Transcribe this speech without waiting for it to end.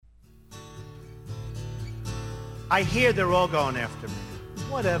I hear they're all going after me.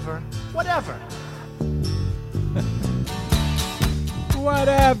 Whatever. Whatever. Well, I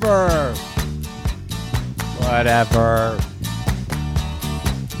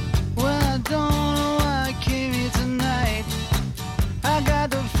don't know why I came here tonight. I got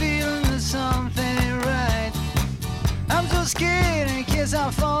the feeling that something ain't right. I'm so scared in case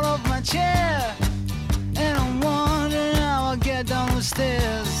I fall off my chair. And I'm wondering how I'll get down the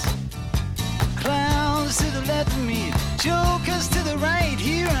stairs. Clowns to the left of me, jokers to the right.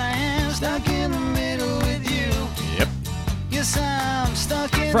 Here I am, stuck in the middle with you. Yep. Yes, I'm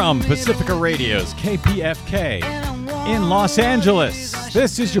stuck in From the middle Pacifica with Radio's KPFK And I'm in Los wondering Angeles, if I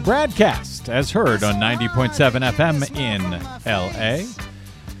this is your should BradCast, as heard on 90.7 FM in LA,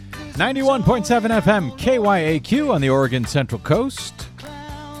 91.7 FM KYAQ on the Oregon Central Coast,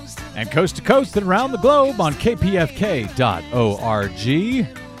 and coast to coast and around the globe on kpfk.org.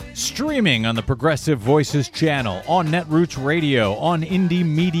 Streaming on the Progressive Voices channel, on Netroots Radio, on Indie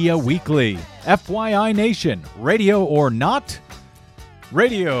Media Weekly, FYI Nation, Radio or Not,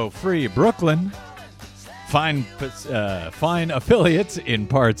 Radio Free Brooklyn, fine affiliates in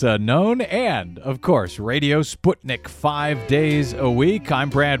parts unknown, and, of course, Radio Sputnik 5 days a week. I'm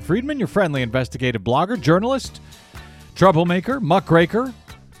Brad Friedman, your friendly investigative blogger, journalist, troublemaker, muckraker,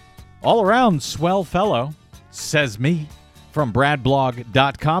 all-around swell fellow, says me. From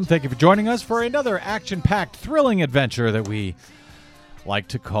bradblog.com. Thank you for joining us for another action-packed, thrilling adventure that we like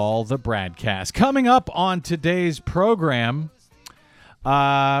to call the BradCast. Coming up on today's program,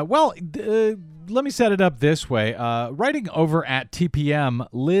 let me set it up this way. Writing over at TPM,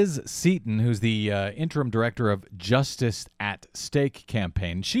 Liz Seaton, who's the interim director of Justice at Stake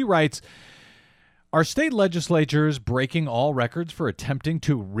campaign, she writes, "Are state legislatures breaking all records for attempting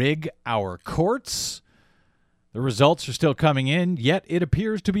to rig our courts? The results are still coming in, yet it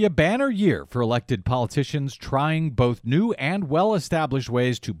appears to be a banner year for elected politicians trying both new and well-established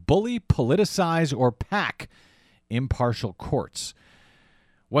ways to bully, politicize, or pack impartial courts.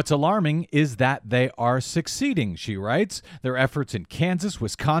 What's alarming is that they are succeeding," she writes. "Their efforts in Kansas,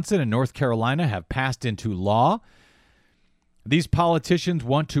 Wisconsin, and North Carolina have passed into law. These politicians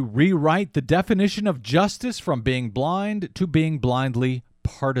want to rewrite the definition of justice from being blind to being blindly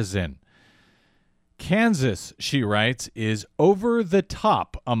partisan. Kansas," she writes, "is over the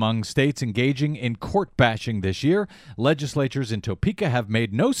top among states engaging in court bashing this year. Legislatures in Topeka have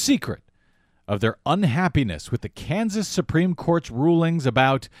made no secret of their unhappiness with the Kansas Supreme Court's rulings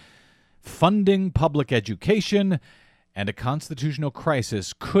about funding public education, and a constitutional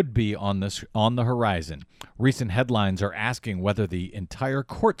crisis could be on the horizon. Recent headlines are asking whether the entire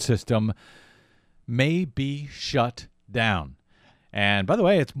court system may be shut down." And by the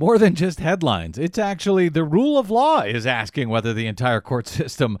way, it's more than just headlines. It's actually the rule of law is asking whether the entire court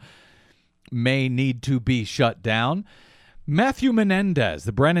system may need to be shut down. Matthew Menendez,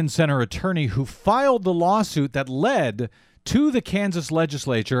 the Brennan Center attorney who filed the lawsuit that led to the Kansas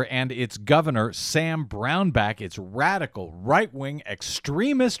legislature and its governor, Sam Brownback, its radical, right-wing,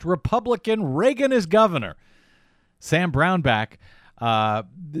 extremist Republican Reaganist governor, Sam Brownback,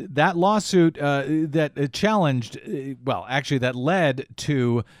 that lawsuit that challenged, that led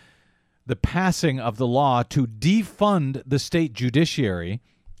to the passing of the law to defund the state judiciary,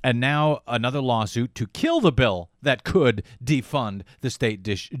 and now another lawsuit to kill the bill that could defund the state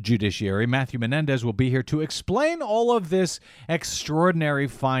judiciary. Matthew Menendez will be here to explain all of this extraordinary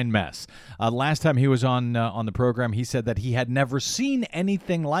fine mess. Last time he was on the program, he said that he had never seen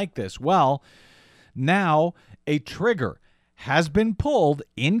anything like this. Well, now a trigger has been pulled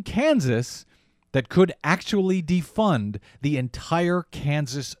in Kansas that could actually defund the entire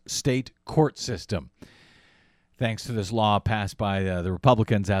Kansas state court system. Thanks to this law passed by the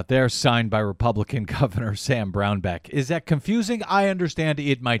Republicans out there, signed by Republican Governor Sam Brownback. Is that confusing? I understand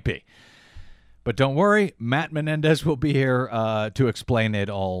it might be. But don't worry, Matt Menendez will be here to explain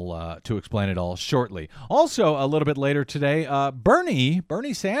it all. Shortly. Also, a little bit later today,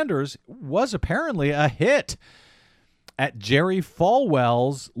 Bernie Sanders was apparently a hit at Jerry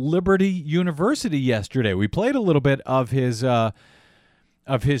Falwell's Liberty University yesterday. We played a little bit of his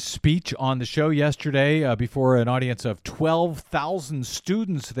speech on the show yesterday before an audience of 12,000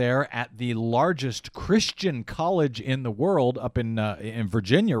 students there at the largest Christian college in the world up in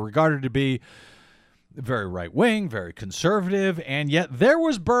Virginia, regarded to be very right-wing, very conservative, and yet there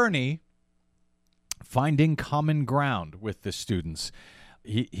was Bernie finding common ground with the students.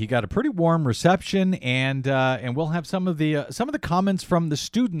 He got a pretty warm reception, and we'll have some of the comments from the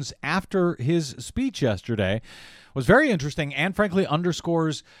students after his speech yesterday. It was very interesting, and frankly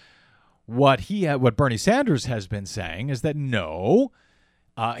underscores what Bernie Sanders has been saying, is that no,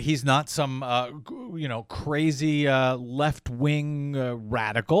 He's not some, crazy left-wing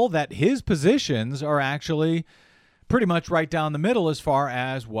radical. That his positions are actually pretty much right down the middle as far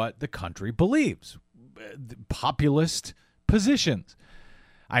as what the country believes. Populist positions.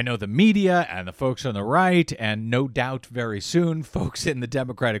 I know the media and the folks on the right, and no doubt very soon folks in the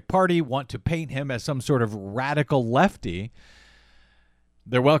Democratic Party want to paint him as some sort of radical lefty.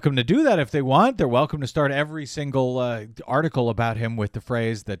 They're welcome to do that if they want. They're welcome to start every single article about him with the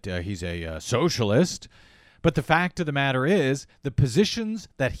phrase that he's a socialist. But the fact of the matter is, the positions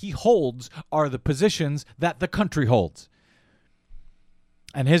that he holds are the positions that the country holds.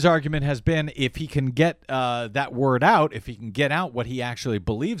 And his argument has been, if he can get that word out, if he can get out what he actually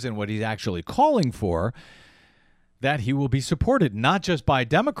believes in, what he's actually calling for, that he will be supported, not just by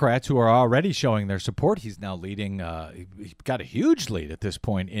Democrats who are already showing their support. He's now leading, he's got a huge lead at this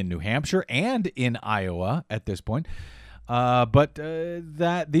point in New Hampshire and in Iowa at this point. But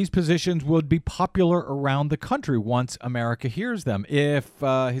that these positions would be popular around the country once America hears them. If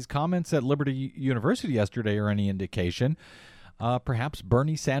his comments at Liberty University yesterday are any indication, perhaps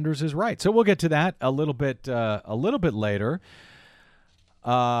Bernie Sanders is right. So we'll get to that a little bit later.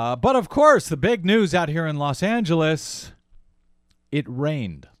 But of course, the big news out here in Los Angeles, it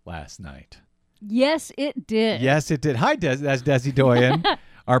rained last night. Yes, it did. Yes, it did. Hi, that's Desi Doyen,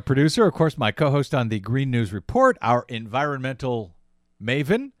 our producer, of course, my co-host on the Green News Report, our environmental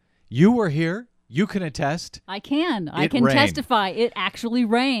maven. You were here. You can attest. I can rained. Testify. It actually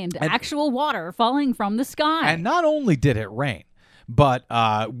rained. Actual water falling from the sky. And not only did it rain, but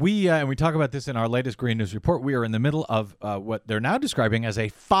we talk about this in our latest Green News Report. We are in the middle of what they're now describing as a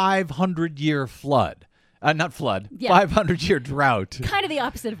 500-year flood. Not flood, yeah. 500-year drought. Kind of the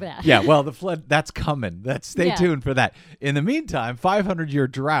opposite of that. Yeah, well, the flood, that's coming. Stay tuned for that. In the meantime, 500-year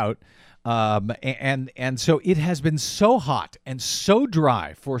drought. And so it has been so hot and so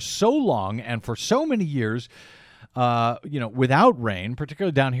dry for so long and for so many years, without rain,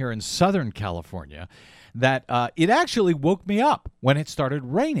 particularly down here in Southern California, that it actually woke me up when it started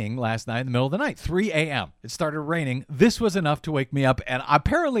raining last night in the middle of the night, 3 a.m. It started raining. This was enough to wake me up, and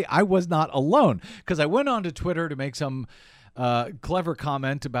apparently I was not alone, because I went onto Twitter to make some clever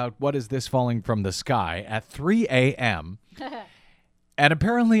comment about what is this falling from the sky at 3 a.m., and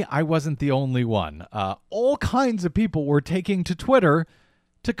apparently I wasn't the only one. All kinds of people were taking to Twitter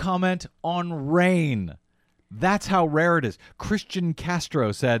to comment on rain. That's how rare it is. Christian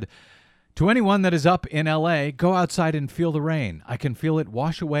Castro said, "To anyone that is up in L.A., go outside and feel the rain. I can feel it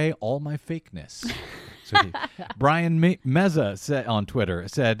wash away all my fakeness." Brian Meza said on Twitter,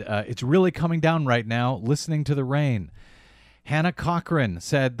 "It's really coming down right now, listening to the rain." Hannah Cochran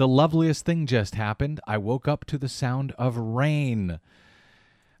said, "The loveliest thing just happened. I woke up to the sound of rain."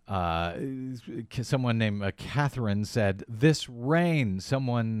 Someone named Catherine said, "This rain."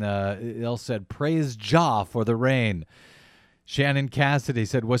 Someone else said, "Praise Jah for the rain." Shannon Cassidy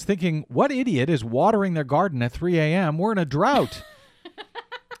said, "Was thinking, what idiot is watering their garden at 3 a.m.? We're in a drought."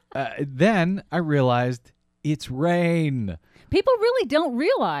 Then I realized it's rain. People really don't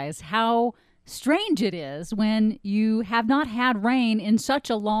realize how strange it is when you have not had rain in such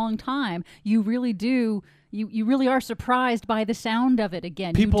a long time. You really do. You really are surprised by the sound of it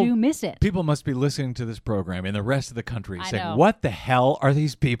again. You do miss it. People must be listening to this program in the rest of the country saying, what the hell are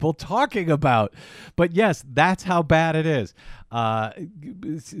these people talking about? But yes, that's how bad it is.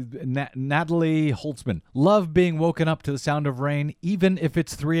 Natalie Holtzman, love being woken up to the sound of rain, even if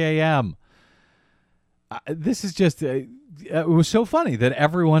it's 3 a.m. This is just, it was so funny that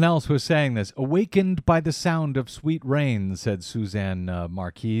everyone else was saying this. Awakened by the sound of sweet rain, said Suzanne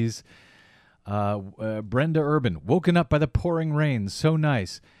Marquise. Brenda Urban, woken up by the pouring rain, so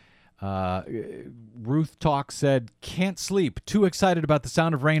nice. Ruth Talk said, can't sleep, too excited about the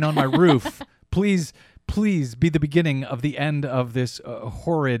sound of rain on my roof. Please be the beginning of the end of this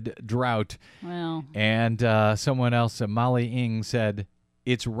horrid drought. Well. And someone else, Molly Ing, said,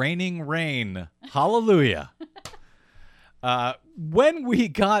 it's raining rain. Hallelujah. When we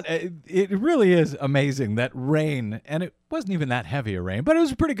got, it really is amazing that rain, and it wasn't even that heavy a rain, but it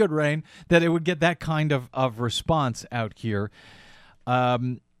was a pretty good rain, that it would get that kind of response out here.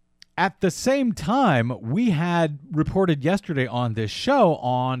 At the same time, we had reported yesterday on this show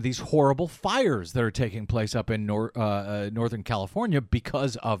on these horrible fires that are taking place up in Northern California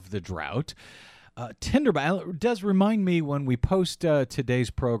because of the drought. Tinderbox does remind me when we post today's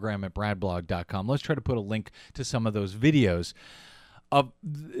program at bradblog.com. Let's try to put a link to some of those videos. of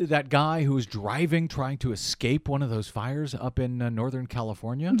that guy who was driving, trying to escape one of those fires up in Northern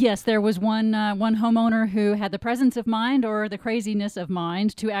California? Yes, there was one homeowner who had the presence of mind or the craziness of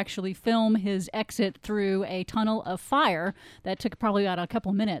mind to actually film his exit through a tunnel of fire that took probably about a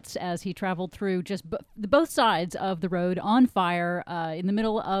couple minutes as he traveled through just both sides of the road on fire in the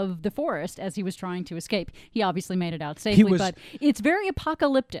middle of the forest as he was trying to escape. He obviously made it out safely, but it's very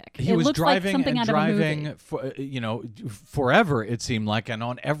apocalyptic. He was driving like something out of a movie. Forever, it seemed like, and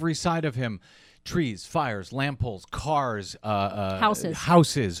on every side of him, trees, fires, lampposts, cars,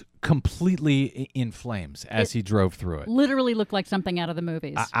 houses completely in flames as he drove through it. Literally looked like something out of the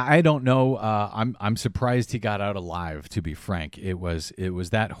movies. I don't know. I'm surprised he got out alive, to be frank. It was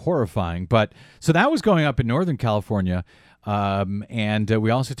that horrifying. But so that was going up in Northern California. And we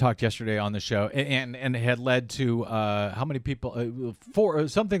also talked yesterday on the show, and it had led to how many people?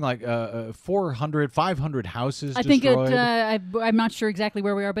 Something like 400, 500 houses destroyed. I think I'm not sure exactly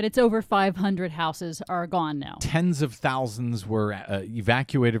where we are, but it's over 500 houses are gone now. Tens of thousands were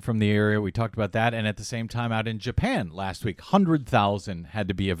evacuated from the area. We talked about that, and at the same time, out in Japan last week, 100,000 had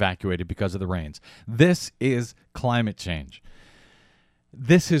to be evacuated because of the rains. This is climate change.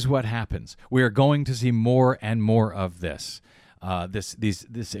 This is what happens. We are going to see more and more of this.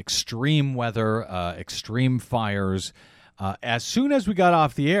 This extreme weather, extreme fires. As soon as we got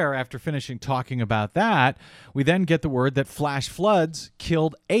off the air, after finishing talking about that, we then get the word that flash floods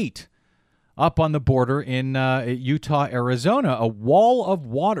killed 8 up on the border in Utah, Arizona. A wall of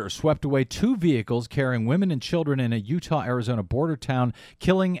water swept away 2 vehicles carrying women and children in a Utah, Arizona border town,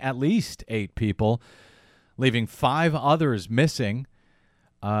 killing at least 8 people, leaving 5 others missing.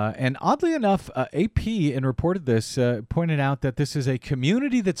 And oddly enough, AP, and reported this, pointed out that this is a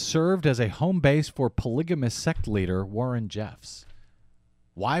community that served as a home base for polygamous sect leader Warren Jeffs.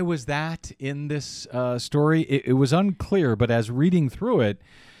 Why was that in this story? It was unclear, but as reading through it,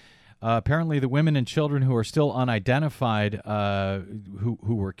 apparently the women and children who are still unidentified who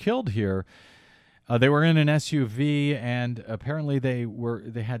were killed here, they were in an SUV, and apparently they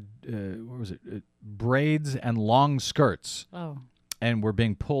had braids and long skirts. Oh. And were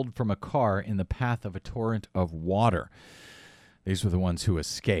being pulled from a car in the path of a torrent of water. These were the ones who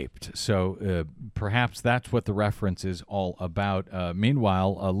escaped. So perhaps that's what the reference is all about.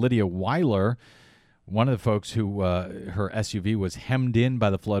 Meanwhile, Lydia Weiler, one of the folks who her SUV was hemmed in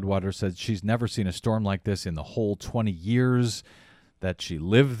by the floodwater, said she's never seen a storm like this in the whole 20 years that she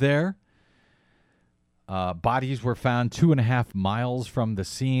lived there. Bodies were found 2.5 miles from the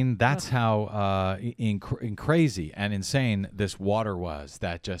scene. That's how crazy and insane this water was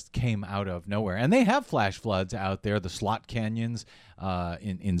that just came out of nowhere. And they have flash floods out there, the slot canyons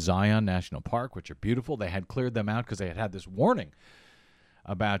in Zion National Park, which are beautiful. They had cleared them out because they had this warning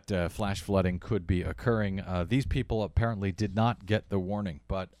about flash flooding could be occurring. These people apparently did not get the warning.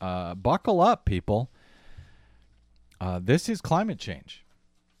 But buckle up, people. This is climate change.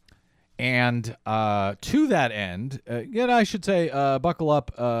 And to that end, I should say, buckle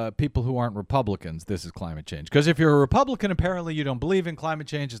up, people who aren't Republicans. This is climate change. Because if you're a Republican, apparently you don't believe in climate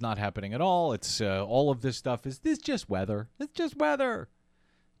change. It's not happening at all. It's all of this stuff is just weather. It's just weather.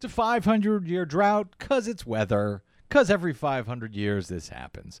 It's a 500-year drought because it's weather. Because every 500 years this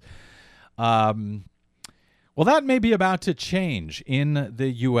happens. Well, that may be about to change in the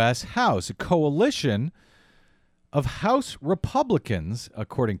U.S. House. A coalition of House Republicans,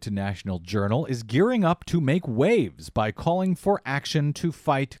 according to National Journal, is gearing up to make waves by calling for action to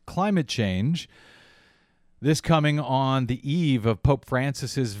fight climate change. This coming on the eve of Pope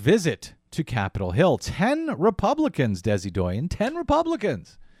Francis's visit to Capitol Hill. 10 Republicans, Desi Doyen, 10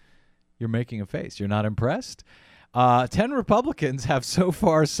 Republicans. You're making a face. You're not impressed? 10 Republicans have so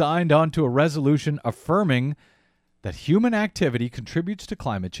far signed on to a resolution affirming that human activity contributes to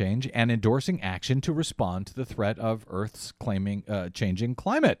climate change and endorsing action to respond to the threat of Earth's changing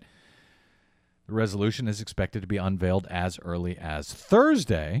climate. The resolution is expected to be unveiled as early as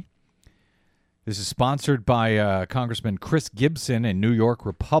Thursday. This is sponsored by Congressman Chris Gibson, a New York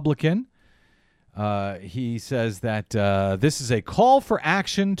Republican. He says that this is a call for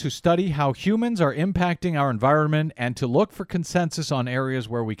action to study how humans are impacting our environment and to look for consensus on areas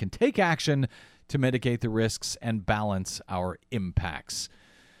where we can take action to mitigate the risks and balance our impacts,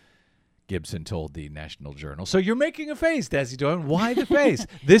 Gibson told the National Journal. So you're making a face, Desi Doyen. Why the face?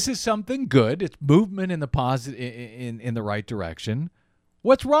 This is something good. It's movement in the positive, in the right direction.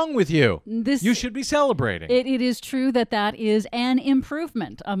 What's wrong with you? This- You should be celebrating. It is true that is an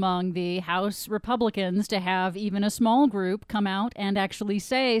improvement among the House Republicans to have even a small group come out and actually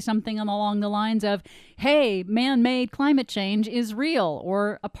say something along the lines of, hey, man-made climate change is real,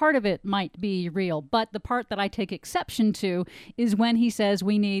 or a part of it might be real. But the part that I take exception to is when he says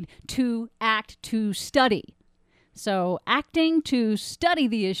we need to act to study. So acting to study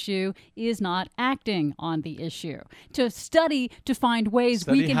the issue is not acting on the issue. To study, to find ways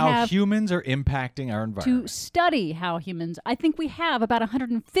we can how have... humans are impacting our environment. To study how humans... I think we have about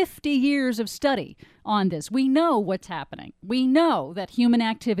 150 years of study on this. We know what's happening. We know that human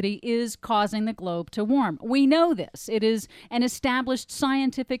activity is causing the globe to warm. We know this. It is an established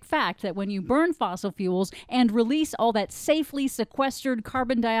scientific fact that when you burn fossil fuels and release all that safely sequestered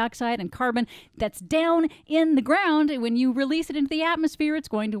carbon dioxide and carbon that's down in the ground, when you release it into the atmosphere, it's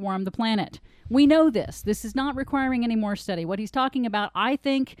going to warm the planet. We know this. This is not requiring any more study. What he's talking about, I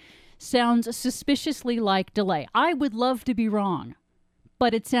think, sounds suspiciously like delay. I would love to be wrong,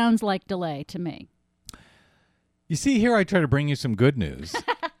 but it sounds like delay to me. You see, here I try to bring you some good news.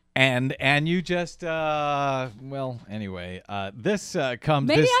 And you just, anyway, this comes...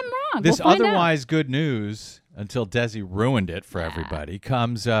 Maybe I'm wrong. This We'll find otherwise good news, until Desi ruined it for everybody,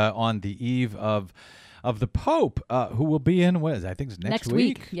 comes on the eve of the Pope, who will be in, I think it's next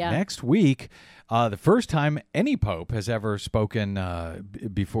week. Yeah. Next week. The first time any Pope has ever spoken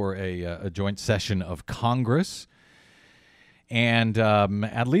before a joint session of Congress. And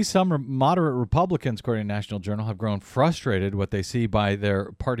at least some moderate Republicans, according to National Journal, have grown frustrated what they see by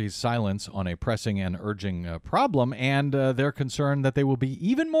their party's silence on a pressing and urging problem, and they're concerned that they will be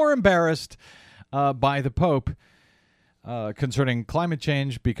even more embarrassed by the Pope concerning climate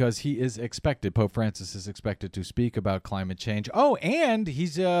change, because he is expected, Pope Francis is expected to speak about climate change. Oh, and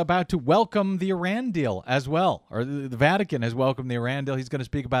he's about to welcome the Iran deal as well, or the Vatican has welcomed the Iran deal. He's going to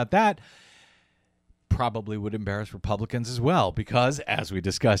speak about that. Probably would embarrass Republicans as well, because, as we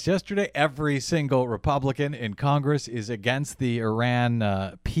discussed yesterday, every single Republican in Congress is against the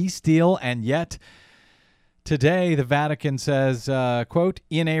Iran peace deal, and yet today the Vatican says, quote,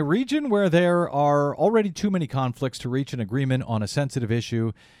 in a region where there are already too many conflicts to reach an agreement on a sensitive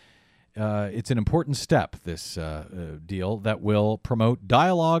issue, it's an important step, this deal, that will promote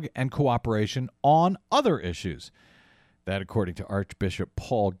dialogue and cooperation on other issues. That, according to Archbishop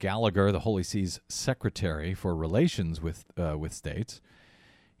Paul Gallagher, the Holy See's secretary for relations with states.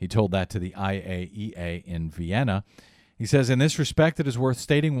 He told that to the IAEA in Vienna. He says, in this respect, it is worth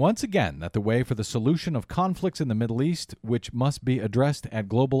stating once again that the way for the solution of conflicts in the Middle East, which must be addressed at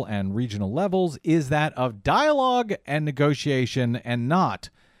global and regional levels, is that of dialogue and negotiation, and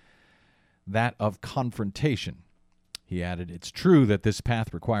not that of confrontation. He added, it's true that this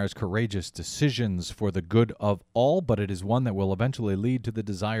path requires courageous decisions for the good of all, but it is one that will eventually lead to the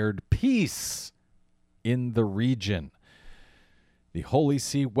desired peace in the region. The Holy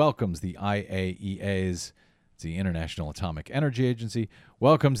See welcomes the IAEA's, the International Atomic Energy Agency,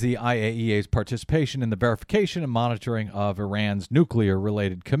 welcomes the IAEA's participation in the verification and monitoring of Iran's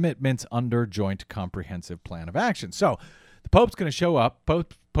nuclear-related commitments under Joint Comprehensive Plan of Action. So the Pope's going to show up.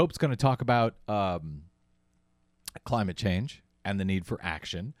 Pope's going to talk about... climate change and the need for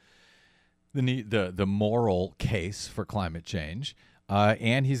action, the moral case for climate change,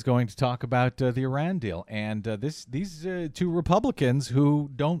 and he's going to talk about the Iran deal. And these two Republicans who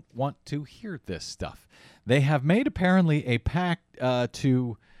don't want to hear this stuff, they have made apparently a pact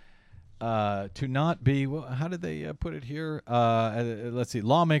to not be. Well, how did they put it here? Let's see.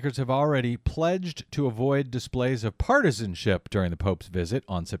 Lawmakers have already pledged to avoid displays of partisanship during the Pope's visit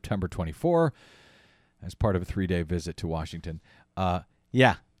on September 24. As part of a 3-day visit to Washington.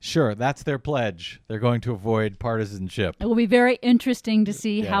 Yeah, sure, that's their pledge. They're going to avoid partisanship. It will be very interesting to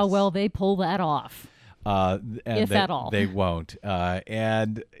see how well they pull that off. If at all. They won't. So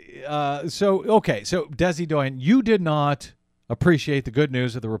Desi Doyen, you did not appreciate the good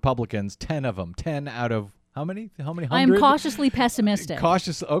news of the Republicans, 10 of them. 10 out of how many? How many hundred? I'm cautiously pessimistic.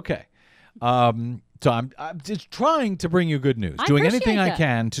 Okay. So I'm just trying to bring you good news, I doing appreciate anything I that.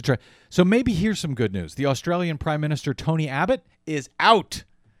 can to try. So maybe here's some good news. The Australian Prime Minister Tony Abbott is out.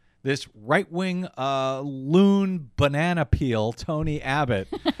 This right-wing loon banana peel, Tony Abbott.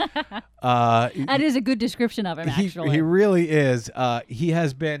 That is a good description of him, actually. He really is. He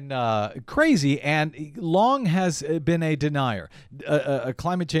has been crazy and long has been a denier, a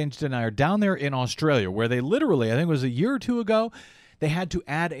climate change denier down there in Australia, where they literally, I think it was a year or two ago, they had to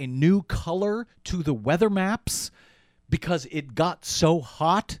add a new color to the weather maps because it got so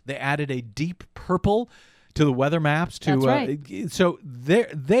hot. They added a deep purple to to the weather maps. That's right. So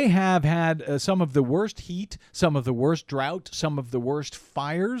they have had some of the worst heat, some of the worst drought, some of the worst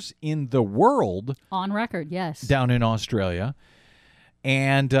fires in the world. On record, yes. Down in Australia.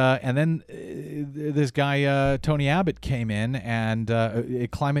 And then this guy, Tony Abbott, came in, and a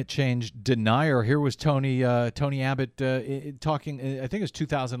climate change denier. Here was Tony Abbott talking, I think it was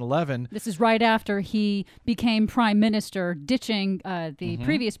 2011. This is right after he became prime minister, ditching the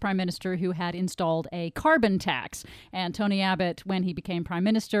previous prime minister who had installed a carbon tax. And Tony Abbott, when he became prime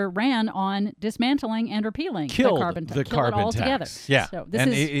minister, ran on dismantling and repealing the carbon tax. Kill it altogether. Yeah. So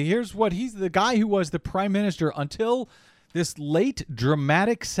here's what he's the guy who was the prime minister until this late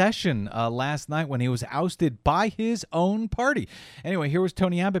dramatic session last night when he was ousted by his own party. Anyway, here was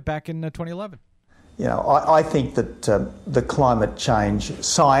Tony Abbott back in 2011. You know, I think that the climate change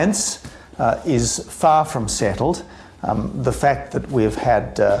science is far from settled. The fact that we've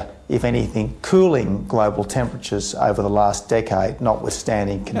had, if anything, cooling global temperatures over the last decade,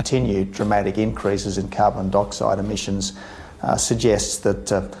 notwithstanding continued dramatic increases in carbon dioxide emissions, suggests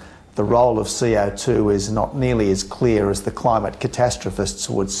that the role of CO2 is not nearly as clear as the climate catastrophists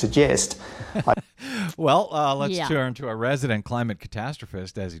would suggest. Well, let's turn to our resident climate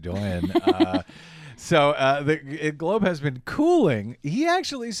catastrophist, Desi Doyen. So the globe has been cooling. He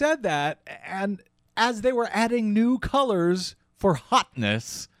actually said that, and as they were adding new colors for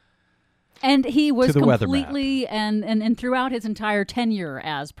hotness. And he was completely, and throughout his entire tenure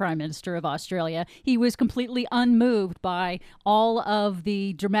as Prime Minister of Australia, he was completely unmoved by all of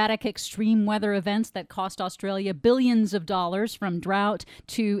the dramatic extreme weather events that cost Australia billions of dollars, from drought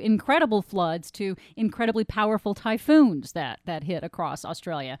to incredible floods to incredibly powerful typhoons that hit across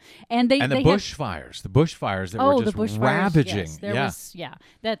Australia. And the bushfires that were just ravaging. Yes,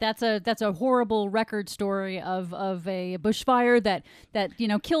 that's a horrible record story of a bushfire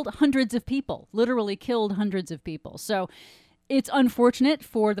that killed hundreds of people, literally killed hundreds of people. So it's unfortunate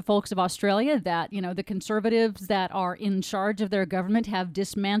for the folks of Australia that, the Conservatives that are in charge of their government have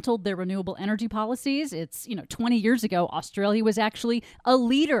dismantled their renewable energy policies. It's, 20 years ago, Australia was actually a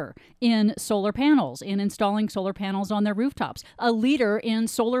leader in solar panels, in installing solar panels on their rooftops, a leader in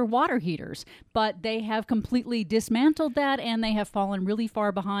solar water heaters. But they have completely dismantled that, and they have fallen really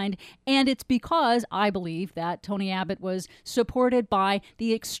far behind. And it's because, I believe, that Tony Abbott was supported by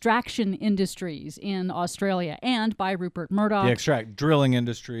the extraction industries in Australia and by Rupert Murdoch. The drilling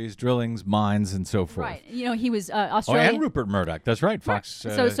industries, drillings, mines, and so forth. Right. He was Australia. Oh, and Rupert Murdoch. That's right. Fox.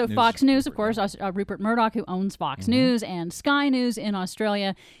 So News. Fox News, of course. Rupert Murdoch, who owns Fox News and Sky News in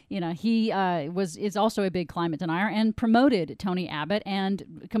Australia. He is also a big climate denier and promoted Tony Abbott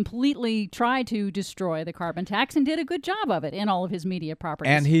and completely tried to destroy the carbon tax and did a good job of it in all of his media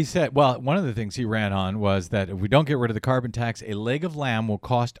properties. And he said, one of the things he ran on was that if we don't get rid of the carbon tax, a leg of lamb will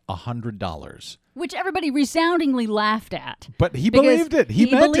cost $100. Which everybody resoundingly laughed at. But he believed it. He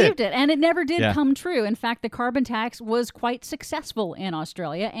believed it. And it never did come true. In fact, the carbon tax was quite successful in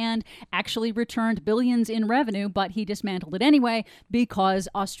Australia and actually returned billions in revenue, but he dismantled it anyway because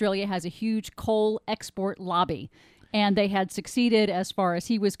Australia has a huge coal export lobby. And they had succeeded, as far as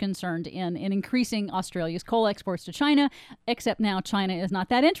he was concerned, in increasing Australia's coal exports to China, except now China is not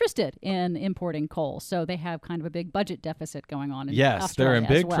that interested in importing coal. So they have kind of a big budget deficit going on in Australia. Yes, they're in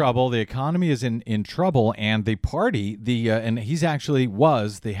big trouble. The economy is in trouble, and the party, and he's actually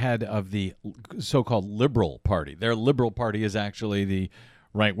was the head of the so-called Liberal Party. Their Liberal Party is actually the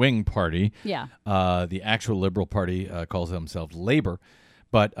right-wing party. Yeah. The actual Liberal Party calls themselves Labour.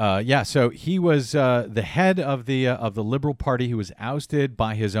 But so he was the head of the Liberal Party. He was ousted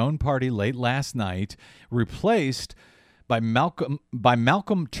by his own party late last night, replaced by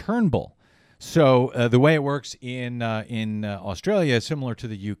Malcolm Turnbull. So the way it works in Australia is similar to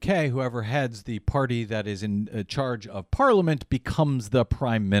the UK. Whoever heads the party that is in charge of Parliament becomes the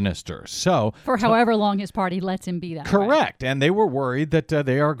Prime Minister. So for however long his party lets him be that correct. way. And they were worried that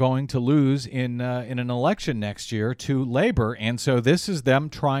they are going to lose in an election next year to Labour, and so this is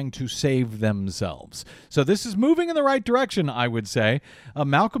them trying to save themselves. So this is moving in the right direction, I would say.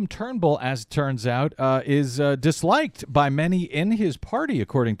 Malcolm Turnbull, as it turns out, is disliked by many in his party,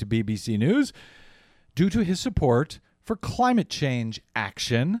 according to BBC News, due to his support for climate change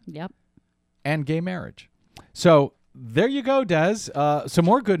action and gay marriage. So there you go, Des. Some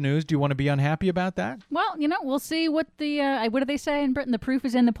more good news. Do you want to be unhappy about that? Well, we'll see what what do they say in Britain? The proof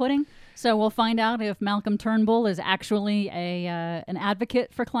is in the pudding. So we'll find out if Malcolm Turnbull is actually an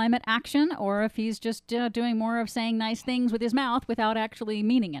advocate for climate action, or if he's just doing more of saying nice things with his mouth without actually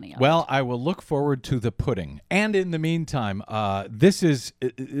meaning any of it. Well, I will look forward to the pudding. And in the meantime, this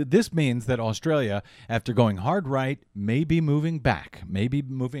means that Australia, after going hard right, may be moving back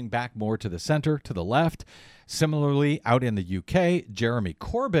more to the center, to the left. Similarly, out in the UK, Jeremy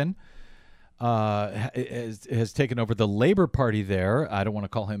Corbyn has taken over the Labour Party there. I don't want to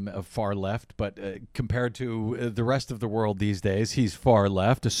call him a far left, but compared to the rest of the world these days, he's far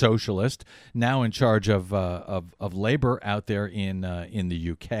left, a socialist, now in charge of Labour out there in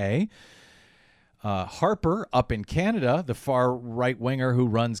the UK. Harper up in Canada, the far right winger who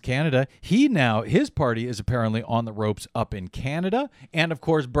runs Canada, his party is apparently on the ropes up in Canada. And of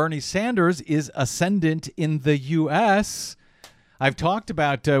course, Bernie Sanders is ascendant in the U.S. I've talked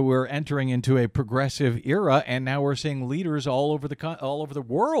about we're entering into a progressive era, and now we're seeing leaders all over the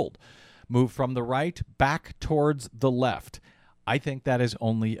world move from the right back towards the left. I think that is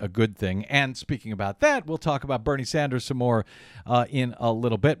only a good thing. And speaking about that, we'll talk about Bernie Sanders some more in a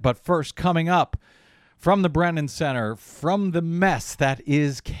little bit. But first, coming up from the Brennan Center, from the mess that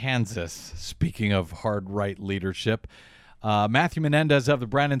is Kansas, speaking of hard right leadership, Matthew Menendez of the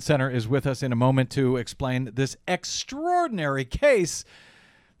Brennan Center is with us in a moment to explain this extraordinary case,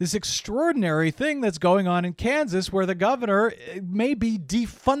 this extraordinary thing that's going on in Kansas, where the governor may be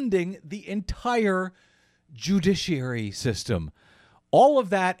defunding the entire judiciary system. All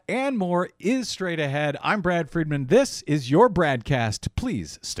of that and more is straight ahead. I'm Brad Friedman. This is your BradCast.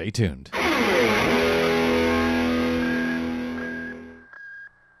 Please stay tuned.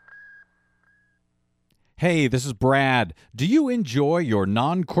 Hey, this is Brad. Do you enjoy your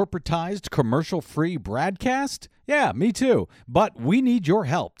non-corporatized, commercial-free BradCast? Yeah, me too. But we need your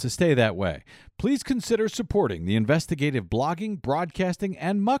help to stay that way. Please consider supporting the investigative blogging, broadcasting,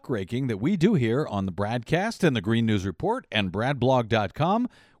 and muckraking that we do here on the BradCast and the Green News Report and bradblog.com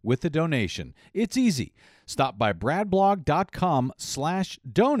with a donation. It's easy. Stop by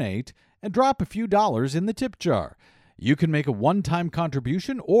bradblog.com/donate and drop a few dollars in the tip jar. You can make a one-time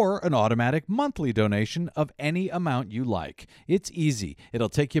contribution or an automatic monthly donation of any amount you like. It's easy. It'll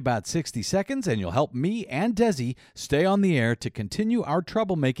take you about 60 seconds, and you'll help me and Desi stay on the air to continue our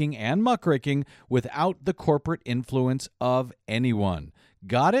troublemaking and muckraking without the corporate influence of anyone.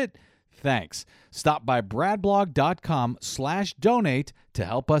 Got it? Thanks. Stop by bradblog.com/donate to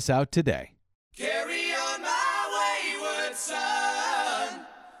help us out today. Carry on my wayward son.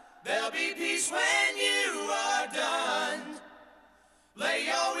 There'll be peace when you are done. Lay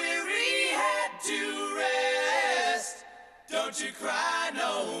your weary head to rest. Don't you cry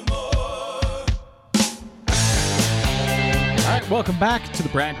no more. All right, welcome back to the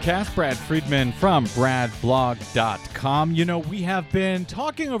BradCast. Brad Friedman from bradblog.com. You know, we have been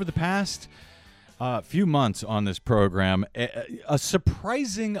talking over the past few months on this program a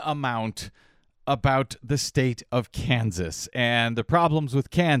surprising amount about the state of Kansas and the problems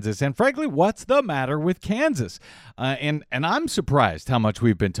with Kansas, and frankly, what's the matter with Kansas? And I'm surprised how much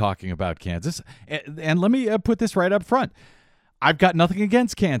we've been talking about Kansas. And let me put this right up front. I've got nothing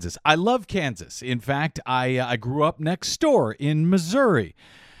against Kansas. I love Kansas. In fact, I grew up next door in Missouri.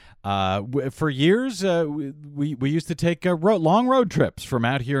 For years, we used to take long road trips from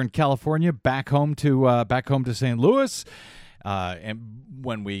out here in California back home to St. Louis. And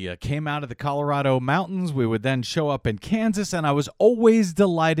when we came out of the Colorado mountains, we would then show up in Kansas, and I was always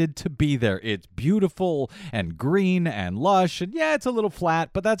delighted to be there. It's beautiful and green and lush, and yeah, it's a little flat,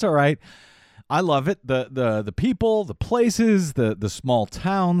 but that's all right. I love it. The people, the places, the small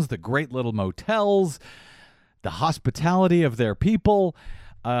towns, the great little motels, the hospitality of their people.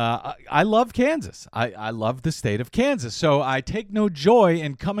 I love Kansas. I love the state of Kansas. So I take no joy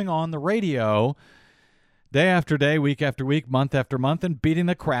in coming on the radio day after day, week after week, month after month, and beating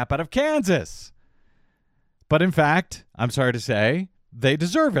the crap out of Kansas. But in fact, I'm sorry to say, they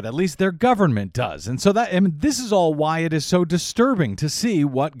deserve it. At least their government does. And so this is all why it is so disturbing to see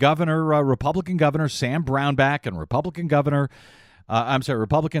what Republican Governor Sam Brownback and Republican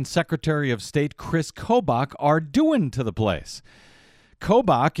Secretary of State Chris Kobach are doing to the place.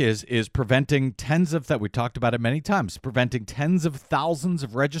 Kobach is preventing we talked about it many times, preventing tens of thousands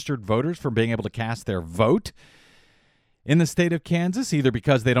of registered voters from being able to cast their vote in the state of Kansas, either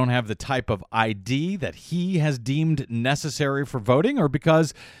because they don't have the type of ID that he has deemed necessary for voting, or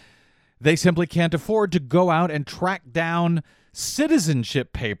because they simply can't afford to go out and track down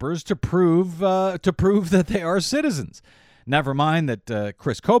citizenship papers to prove that they are citizens. Never mind that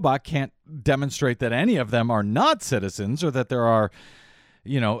Chris Kobach can't demonstrate that any of them are not citizens, or that there are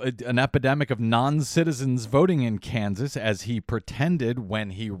an epidemic of non-citizens voting in Kansas, as he pretended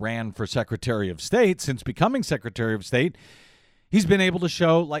when he ran for Secretary of State. Since becoming Secretary of State, he's been able to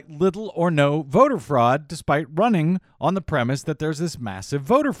show little or no voter fraud, despite running on the premise that there's this massive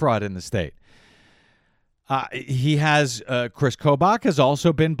voter fraud in the state. Chris Kobach has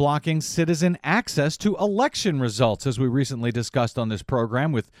also been blocking citizen access to election results, as we recently discussed on this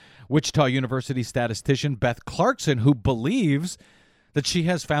program with Wichita University statistician Beth Clarkson, who believes that she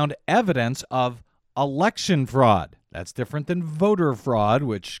has found evidence of election fraud. That's different than voter fraud,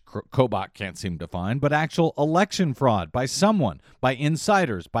 which Kobach can't seem to find, but actual election fraud by someone, by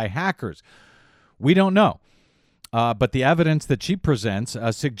insiders, by hackers. We don't know. But the evidence that she presents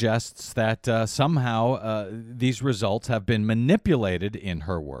suggests that somehow these results have been manipulated, in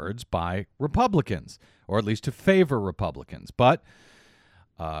her words, by Republicans, or at least to favor Republicans. But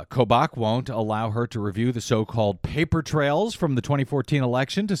Kobach won't allow her to review the so-called paper trails from the 2014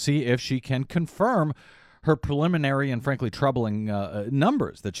 election to see if she can confirm her preliminary and frankly troubling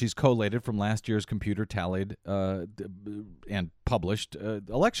numbers that she's collated from last year's computer-tallied and published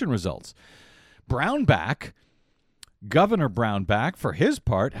election results. Governor Brownback, for his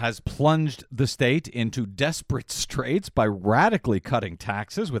part, has plunged the state into desperate straits by radically cutting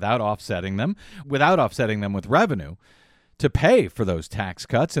taxes without offsetting them with revenue to pay for those tax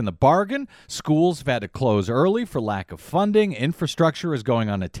cuts. In the bargain, schools have had to close early for lack of funding. Infrastructure is going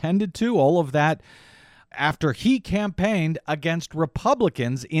unattended to. All of that after he campaigned against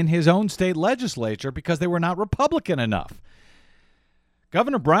Republicans in his own state legislature because they were not Republican enough.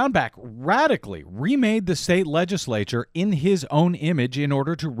 Governor Brownback radically remade the state legislature in his own image in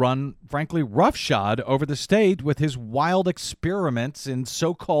order to run, frankly, roughshod over the state with his wild experiments in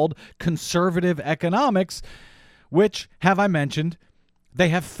so-called conservative economics, which, have I mentioned, they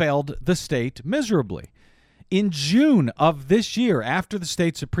have failed the state miserably. In June of this year, after the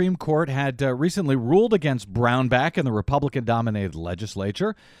state Supreme Court had recently ruled against Brownback and the Republican-dominated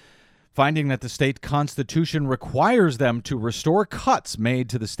legislature, finding that the state constitution requires them to restore cuts made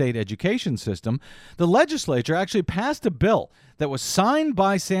to the state education system, the legislature actually passed a bill that was signed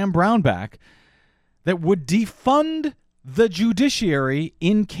by Sam Brownback that would defund the judiciary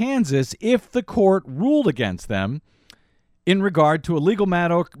in Kansas if the court ruled against them in regard to a legal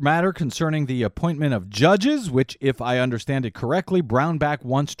matter concerning the appointment of judges, which, if I understand it correctly, Brownback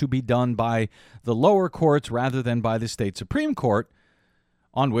wants to be done by the lower courts rather than by the state Supreme Court,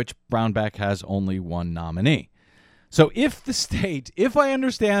 on which Brownback has only one nominee. So if I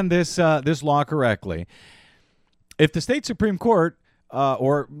understand this law correctly, if the state Supreme Court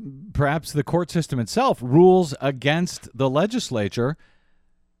or perhaps the court system itself rules against the legislature,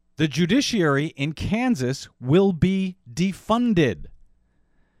 the judiciary in Kansas will be defunded.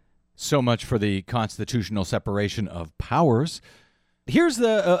 So much for the constitutional separation of powers. Here's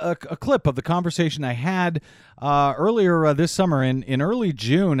a clip of the conversation I had earlier this summer in early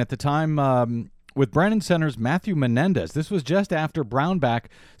June at the time with Brennan Center's Matthew Menendez. This was just after Brownback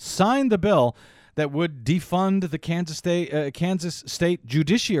signed the bill that would defund the Kansas state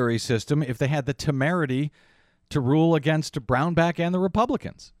judiciary system if they had the temerity to rule against Brownback and the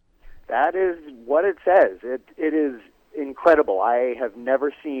Republicans. That is what it says. It is incredible. I have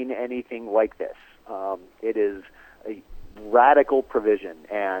never seen anything like this. It is a radical provision,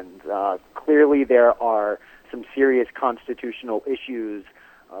 and clearly there are some serious constitutional issues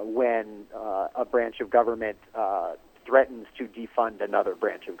when a branch of government threatens to defund another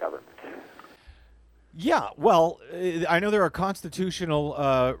branch of government. Yeah, well, I know there are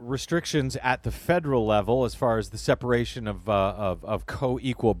constitutional restrictions at the federal level as far as the separation of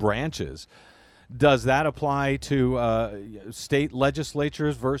co-equal branches. Does that apply to state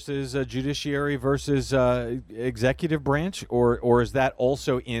legislatures versus judiciary versus executive branch, or is that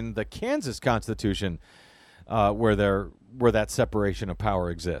also in the Kansas Constitution where that separation of power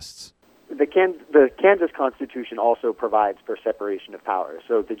exists? The Kansas Constitution also provides for separation of powers.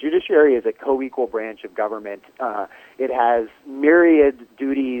 So the judiciary is a co-equal branch of government. It has myriad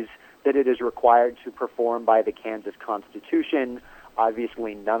duties that it is required to perform by the Kansas Constitution.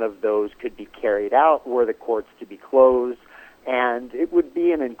 Obviously, none of those could be carried out were the courts to be closed, and it would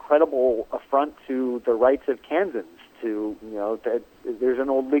be an incredible affront to the rights of Kansans. There's an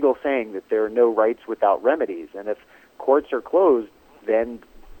old legal saying that there are no rights without remedies, and if courts are closed, then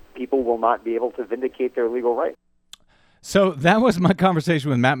people will not be able to vindicate their legal rights. So that was my conversation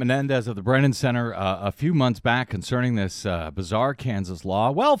with Matt Menendez of the Brennan Center a few months back concerning this bizarre Kansas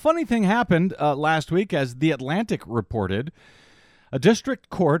law. Well, funny thing happened last week, as The Atlantic reported. A district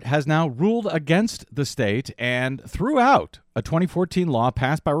court has now ruled against the state and threw out a 2014 law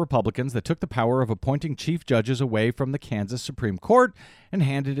passed by Republicans that took the power of appointing chief judges away from the Kansas Supreme Court and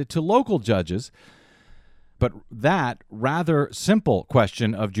handed it to local judges. But that rather simple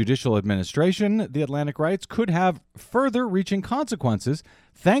question of judicial administration, The Atlantic writes, could have further-reaching consequences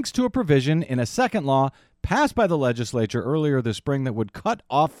thanks to a provision in a second law passed by the legislature earlier this spring that would cut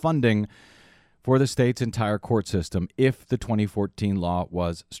off funding for the state's entire court system if the 2014 law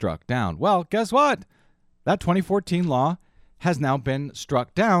was struck down. Well, guess what? That 2014 law has now been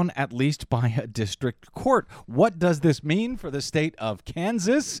struck down, at least by a district court. What does this mean for the state of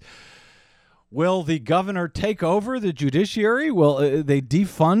Kansas? Will the governor take over the judiciary? Will they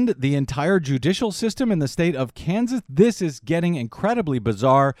defund the entire judicial system in the state of Kansas? This is getting incredibly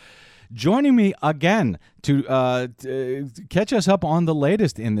bizarre. Joining me again to catch us up on the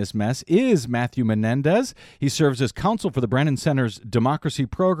latest in this mess is Matthew Menendez. He serves as counsel for the Brennan Center's Democracy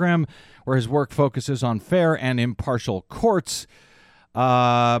Program, where his work focuses on fair and impartial courts.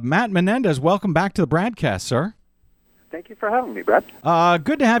 Matt Menendez, welcome back to the BradCast, sir. Thank you for having me, Brad.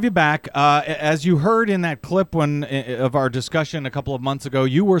 Good to have you back. As you heard in that clip of our discussion a couple of months ago,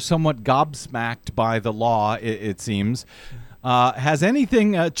 you were somewhat gobsmacked by the law, it seems. Has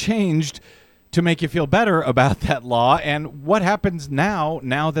anything changed to make you feel better about that law? And what happens now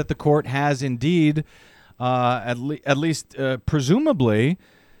that the court has indeed, at least presumably,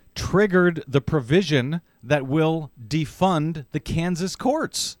 triggered the provision that will defund the Kansas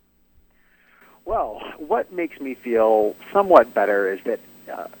courts? Well, what makes me feel somewhat better is that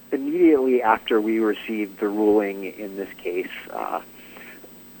immediately after we received the ruling in this case,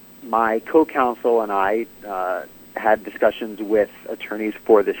 my co-counsel and I had discussions with attorneys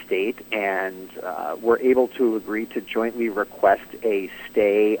for the state and were able to agree to jointly request a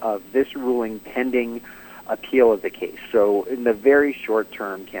stay of this ruling pending appeal of the case. So in the very short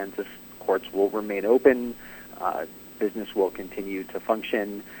term, Kansas courts will remain open, business will continue to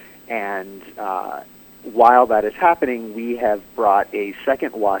function, and while that is happening, we have brought a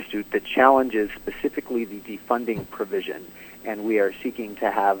second lawsuit that challenges specifically the defunding provision, and we are seeking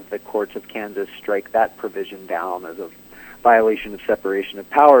to have the courts of Kansas strike that provision down as a violation of separation of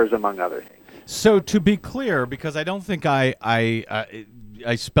powers, among other things. So to be clear, because I don't think I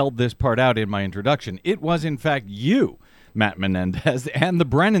spelled this part out in my introduction, it was in fact you, Matt Menendez, and the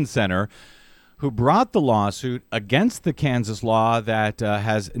Brennan Center who brought the lawsuit against the Kansas law that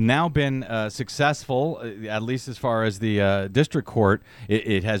has now been successful, at least as far as the district court.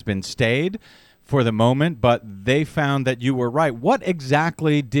 It has been stayed for the moment, but they found that you were right. What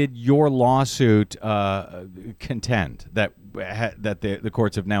exactly did your lawsuit contend that the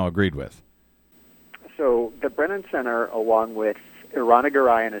courts have now agreed with? So the Brennan Center, along with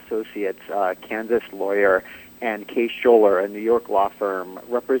Iranigaray and Associates, Kansas lawyer, and Case Scholler, a New York law firm,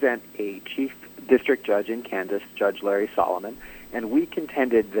 represent a chief district judge in Kansas, Judge Larry Solomon, and we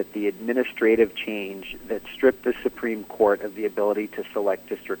contended that the administrative change that stripped the Supreme Court of the ability to select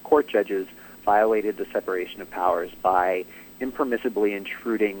district court judges violated the separation of powers by impermissibly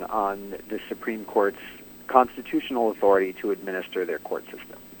intruding on the Supreme Court's constitutional authority to administer their court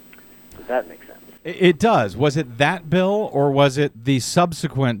system. Does that make sense? It does. Was it that bill, or was it the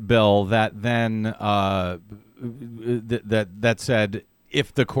subsequent bill that then that said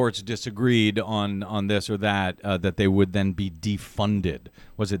if the courts disagreed on this or that, that they would then be defunded?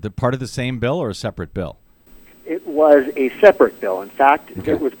 Was it part of the same bill or a separate bill? It was a separate bill. In fact,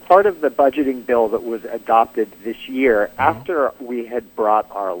 It was part of the budgeting bill that was adopted this year after we had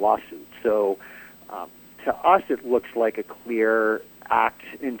brought our lawsuit. So to us, it looks like a clear act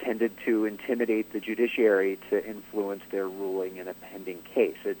intended to intimidate the judiciary to influence their ruling in a pending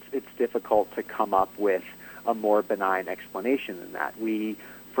case. It's difficult to come up with a more benign explanation than that. We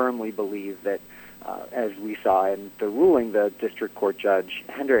firmly believe that, as we saw in the ruling, the district court judge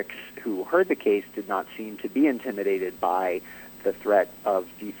Hendricks, who heard the case, did not seem to be intimidated by the threat of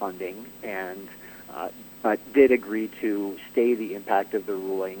defunding and did agree to stay the impact of the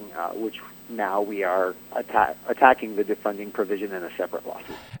ruling, which now we are attacking the defunding provision in a separate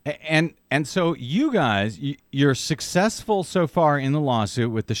lawsuit. And so you guys, you're successful so far in the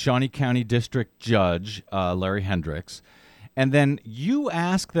lawsuit with the Shawnee County District Judge, Larry Hendricks. And then you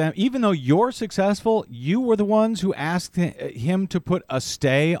ask them, even though you're successful, you were the ones who asked him to put a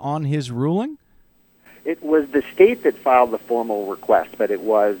stay on his ruling? It was the state that filed the formal request, but it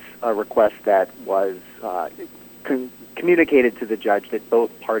was a request that was communicated to the judge that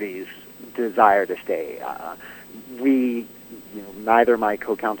both parties desire to stay. Neither my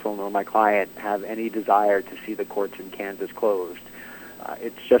co-counsel nor my client have any desire to see the courts in Kansas closed.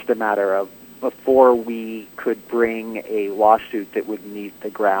 It's just a matter of before we could bring a lawsuit that would meet the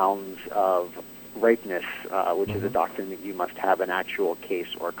grounds of ripeness, which is a doctrine that you must have an actual case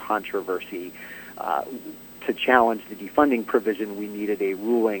or controversy. To challenge the defunding provision, we needed a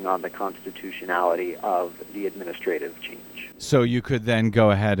ruling on the constitutionality of the administrative change. So you could then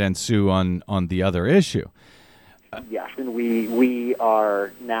go ahead and sue on the other issue. Yes, and we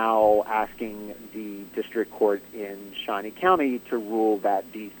are now asking the district court in Shawnee County to rule that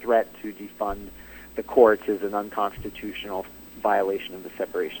the threat to defund the courts is an unconstitutional violation of the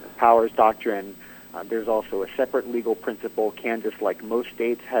separation of powers doctrine. There's also a separate legal principle. Kansas, like most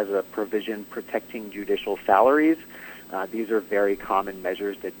states, has a provision protecting judicial salaries. These are very common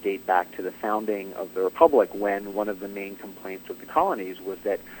measures that date back to the founding of the Republic, when one of the main complaints of the colonies was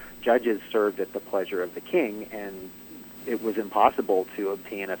that judges served at the pleasure of the king, and it was impossible to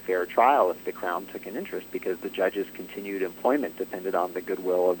obtain a fair trial if the crown took an interest, because the judges' continued employment depended on the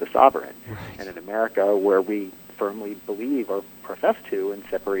goodwill of the sovereign. Right. And in America, where we firmly believe or profess to in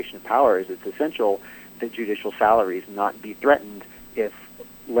separation of powers, it's essential that judicial salaries not be threatened if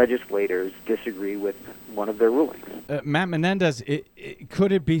legislators disagree with one of their rulings. Matt Menendez,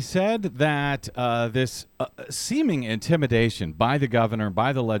 could it be said that this seeming intimidation by the governor,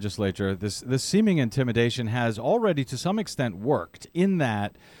 by the legislature, this seeming intimidation has already to some extent worked, in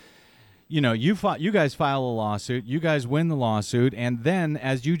that, you know, you guys file a lawsuit, you guys win the lawsuit, and then,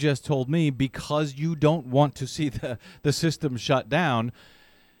 as you just told me, because you don't want to see the system shut down,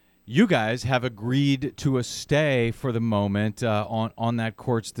 you guys have agreed to a stay for the moment on that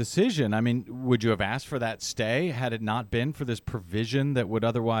court's decision. I mean, would you have asked for that stay had it not been for this provision that would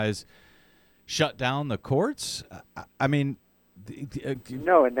otherwise shut down the courts? I mean...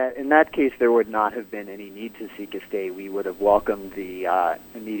 No, in that case, there would not have been any need to seek a stay. We would have welcomed the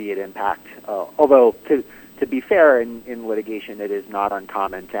immediate impact. Although, to be fair, in litigation, it is not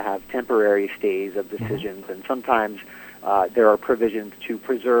uncommon to have temporary stays of decisions, and sometimes there are provisions to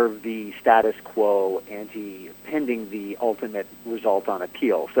preserve the status quo pending the ultimate result on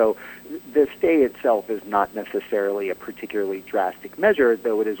appeal. So the stay itself is not necessarily a particularly drastic measure,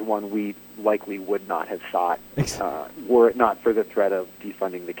 though it is one we likely would not have sought were it not for the threat of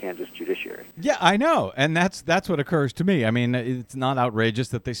defunding the Kansas judiciary. Yeah, I know, and that's what occurs to me. I mean, it's not outrageous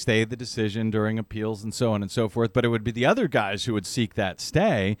that they stay the decision during appeals and so on and so forth, but it would be the other guys who would seek that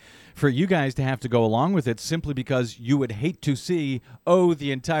stay. For you guys to have to go along with it simply because you would hate to see,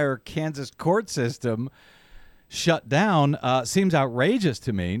 the entire Kansas court system shut down seems outrageous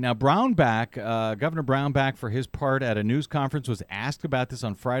to me. Now, Brownback, Governor Brownback, for his part at a news conference, was asked about this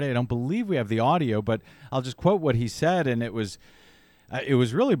on Friday. I don't believe we have the audio, but I'll just quote what he said, and it was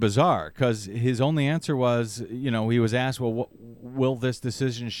really bizarre, because his only answer was, he was asked, well, will this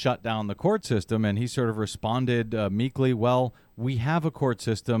decision shut down the court system? And he sort of responded meekly, well, we have a court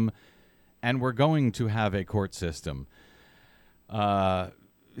system, and we're going to have a court system.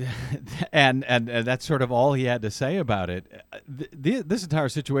 And that's sort of all he had to say about it. This entire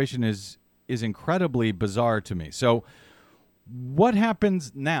situation is incredibly bizarre to me. So what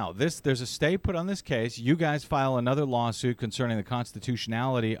happens now? There's a stay put on this case. You guys file another lawsuit concerning the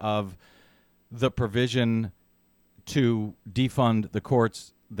constitutionality of the provision to defund the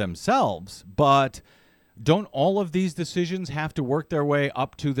courts themselves, but don't all of these decisions have to work their way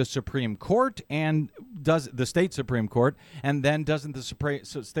up to the Supreme Court, and does the state Supreme Court, and then doesn't the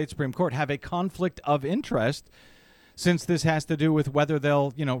state Supreme Court have a conflict of interest, since this has to do with whether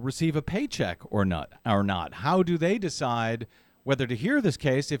they'll, receive a paycheck or not? How do they decide whether to hear this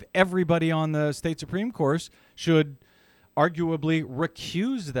case if everybody on the state Supreme Court should arguably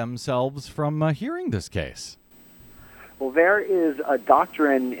recuse themselves from hearing this case? Well, there is a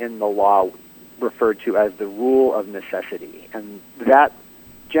doctrine in the law referred to as the rule of necessity, and that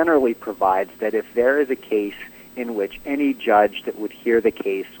generally provides that if there is a case in which any judge that would hear the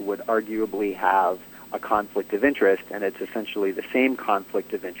case would arguably have a conflict of interest, and it's essentially the same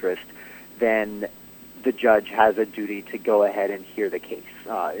conflict of interest, then the judge has a duty to go ahead and hear the case.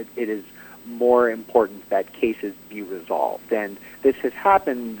 It is more important that cases be resolved, and this has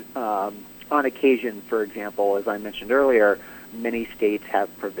happened on occasion. For example, as I mentioned earlier, many states have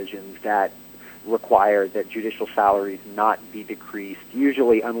provisions that require that judicial salaries not be decreased,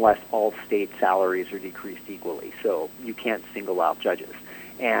 usually unless all state salaries are decreased equally. So you can't single out judges.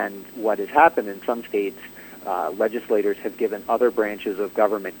 And what has happened in some states, legislators have given other branches of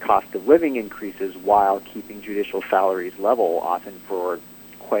government cost of living increases while keeping judicial salaries level, often for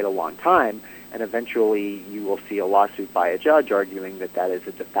quite a long time. And eventually you will see a lawsuit by a judge arguing that that is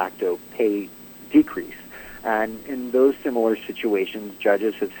a de facto pay decrease. And in those similar situations,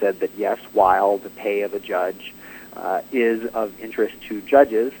 judges have said that, yes, while the pay of a judge is of interest to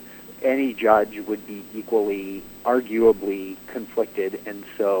judges, any judge would be equally, arguably conflicted, and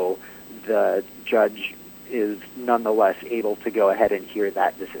so the judge is nonetheless able to go ahead and hear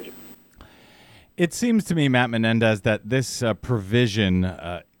that decision. It seems to me, Matt Menendez, that this provision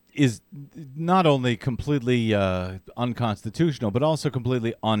is not only completely unconstitutional, but also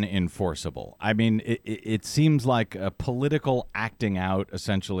completely unenforceable. I mean, it seems like a political acting out,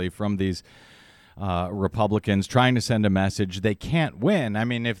 essentially, from these Republicans trying to send a message they can't win. I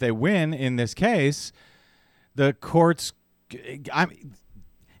mean, if they win in this case, the courts,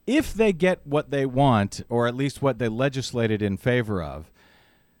 if they get what they want, or at least what they legislated in favor of,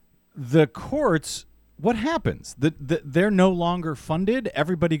 the courts, what happens? They're no longer funded.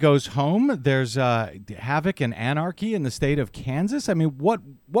 Everybody goes home. There's havoc and anarchy in the state of Kansas. I mean, what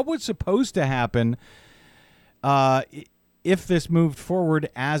was supposed to happen if this moved forward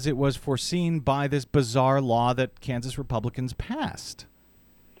as it was foreseen by this bizarre law that Kansas Republicans passed?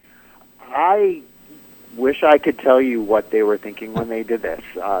 I wish I could tell you what they were thinking when they did this.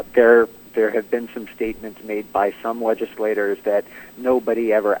 There have been some statements made by some legislators that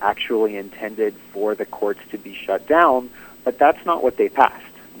nobody ever actually intended for the courts to be shut down, but that's not what they passed.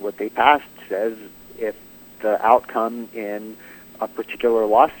 What they passed says if the outcome in a particular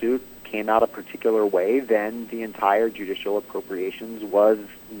lawsuit came out a particular way, then the entire judicial appropriations was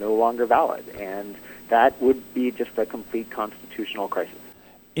no longer valid, and that would be just a complete constitutional crisis.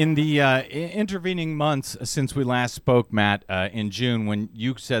 In the intervening months since we last spoke, Matt, in June, when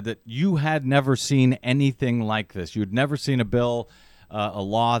you said that you had never seen anything like this, you'd never seen a bill, a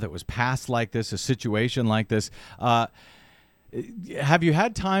law that was passed like this, a situation like this. Have you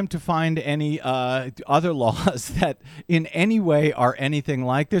had time to find any other laws that in any way are anything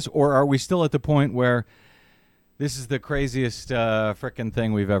like this, or are we still at the point where this is the craziest frickin'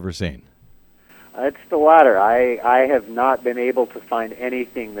 thing we've ever seen? It's the latter. I have not been able to find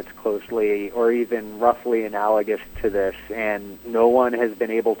anything that's closely or even roughly analogous to this, and no one has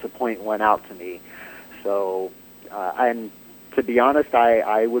been able to point one out to me. So, and to be honest,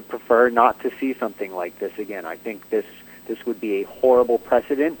 I would prefer not to see something like this again. I think this would be a horrible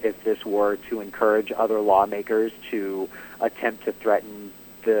precedent if this were to encourage other lawmakers to attempt to threaten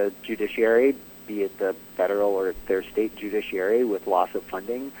the judiciary, be it the federal or their state judiciary, with loss of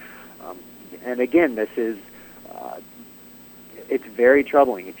funding. And again, this is, it's very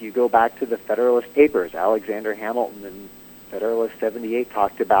troubling. If you go back to the Federalist Papers, Alexander Hamilton in Federalist 78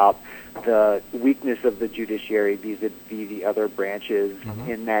 talked about the weakness of the judiciary vis-a-vis the other branches,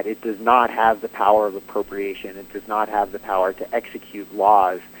 in that it does not have the power of appropriation, it does not have the power to execute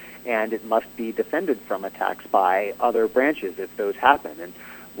laws, and it must be defended from attacks by other branches if those happen. And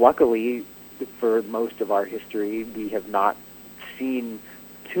luckily, for most of our history, we have not seen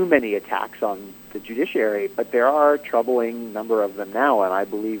too many attacks on the judiciary, but there are a troubling number of them now, and I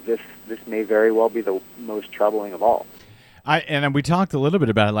believe this may very well be the most troubling of all. And we talked a little bit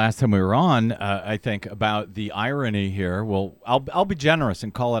about it last time we were on, I think, about the irony here. Well, I'll be generous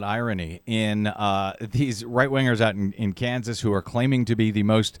and call it irony in these right-wingers out in Kansas who are claiming to be the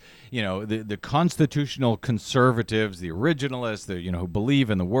most, the constitutional conservatives, the originalists, who believe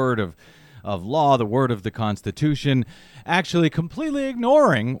in the word of law, the word of the Constitution, actually completely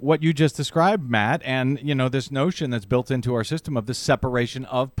ignoring what you just described, Matt, and, this notion that's built into our system of the separation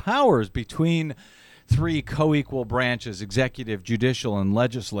of powers between three co-equal branches, executive, judicial, and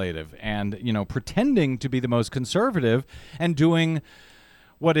legislative, and, pretending to be the most conservative and doing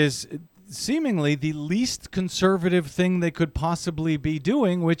what is seemingly the least conservative thing they could possibly be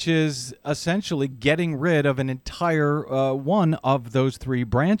doing, which is essentially getting rid of an entire one of those three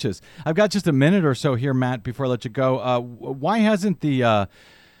branches. I've got just a minute or so here, Matt, before I let you go. Why hasn't the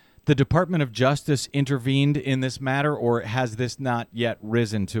Department of Justice intervened in this matter, or has this not yet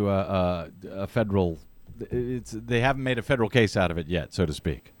risen to a federal? They haven't made a federal case out of it yet, so to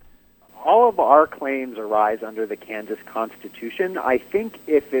speak. All of our claims arise under the Kansas Constitution. I think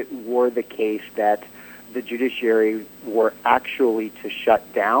if it were the case that the judiciary were actually to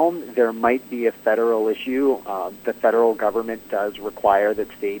shut down, there might be a federal issue. The federal government does require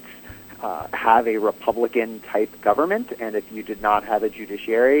that states have a Republican-type government, and if you did not have a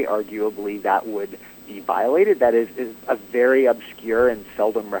judiciary, arguably that would be violated. That is a very obscure and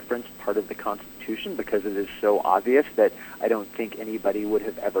seldom referenced part of the Constitution because it is so obvious that I don't think anybody would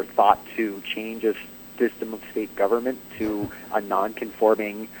have ever thought to change a system of state government to a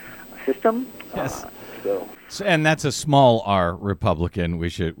non-conforming system. Yes. And that's a small R Republican, we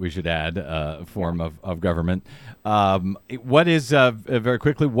should add, form of government. What is, very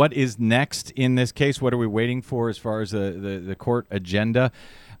quickly, what is next in this case? What are we waiting for as far as the court agenda?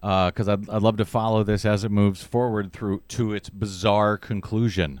 Because I'd love to follow this as it moves forward through to its bizarre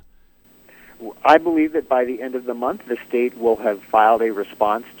conclusion. I believe that by the end of the month, the state will have filed a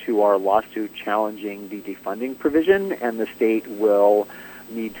response to our lawsuit challenging the defunding provision, and the state will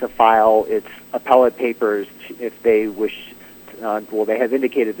need to file its appellate papers if they wish. They have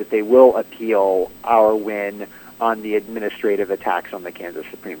indicated that they will appeal our win on the administrative attacks on the Kansas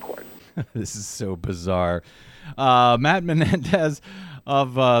Supreme Court. This is so bizarre. Matt Menendez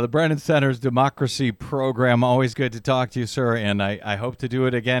of the Brennan Center's Democracy Program. Always good to talk to you, sir, and I hope to do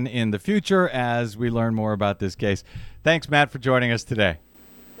it again in the future as we learn more about this case. Thanks, Matt, for joining us today.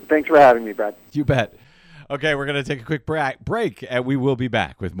 Thanks for having me, Brad. You bet. Okay, we're going to take a quick break, and we will be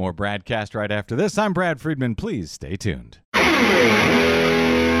back with more BradCast right after this. I'm Brad Friedman. Please stay tuned.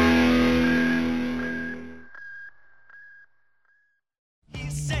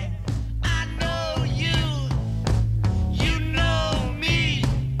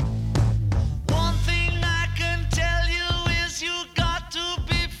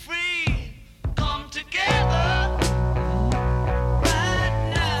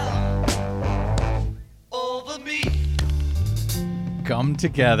 Come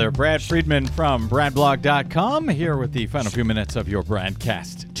together. Brad Friedman from BradBlog.com here with the final few minutes of your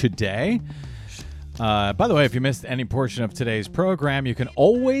BradCast today. By the way, if you missed any portion of today's program, you can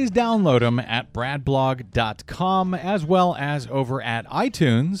always download them at BradBlog.com as well as over at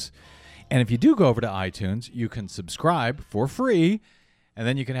iTunes. And if you do go over to iTunes, you can subscribe for free, and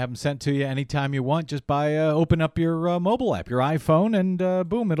then you can have them sent to you anytime you want just by open up your mobile app, your iPhone, and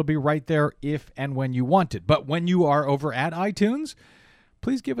boom, it'll be right there if and when you want it. But when you are over at iTunes,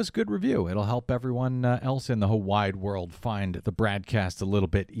 please give us a good review. It'll help everyone else in the whole wide world find the BradCast a little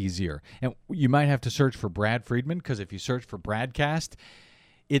bit easier. And you might have to search for Brad Friedman, because if you search for BradCast,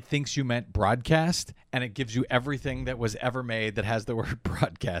 it thinks you meant broadcast, and it gives you everything that was ever made that has the word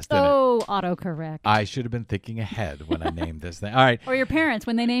broadcast in it. Oh, autocorrect. I should have been thinking ahead when I named this thing. All right. Or your parents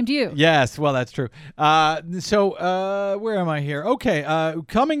when they named you. Yes, well, that's true. So where am I here? Okay,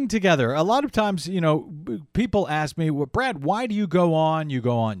 coming together. A lot of times, people ask me, well, Brad, why do you go on? You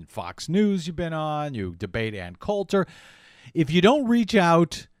go on Fox News, you've been on, you debate Ann Coulter. If you don't reach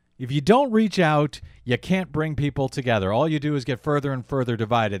out, you can't bring people together. All you do is get further and further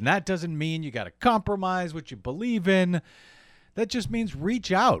divided. And that doesn't mean you got to compromise what you believe in. That just means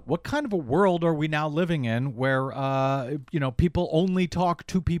reach out. What kind of a world are we now living in where, people only talk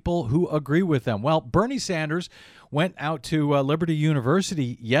to people who agree with them? Well, Bernie Sanders went out to Liberty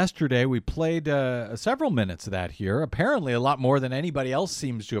University yesterday. We played several minutes of that here. Apparently a lot more than anybody else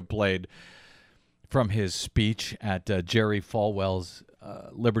seems to have played from his speech at Jerry Falwell's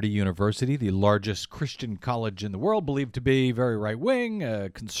Liberty University, the largest Christian college in the world, believed to be very right-wing,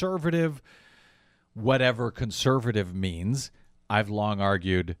 conservative, whatever conservative means. I've long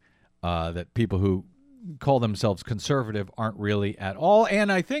argued that people who call themselves conservative aren't really at all.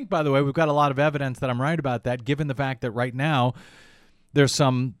 And I think, by the way, we've got a lot of evidence that I'm right about that, given the fact that right now there's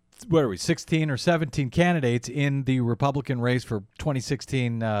some 16 or 17 candidates in the Republican race for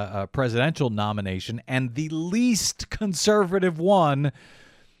 2016 presidential nomination, and the least conservative one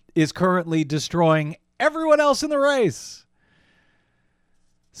is currently destroying everyone else in the race.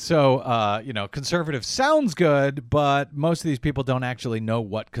 So, conservative sounds good, but most of these people don't actually know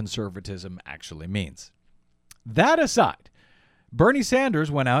what conservatism actually means. That aside, Bernie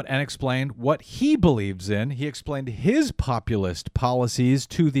Sanders went out and explained what he believes in. He explained his populist policies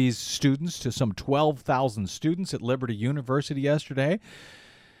to these students, to some 12,000 students at Liberty University yesterday.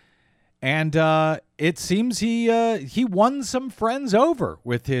 And it seems he won some friends over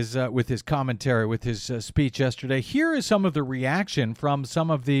with his commentary, with his speech yesterday. Here is some of the reaction from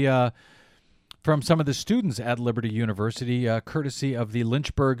some of the students at Liberty University, courtesy of the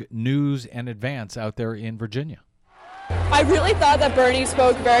Lynchburg News and Advance out there in Virginia. I really thought that Bernie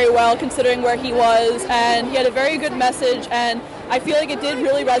spoke very well considering where he was, and he had a very good message, and I feel like it did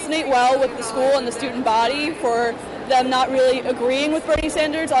really resonate well with the school and the student body for them not really agreeing with Bernie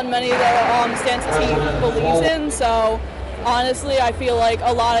Sanders on many of the stances he believes in. So honestly, I feel like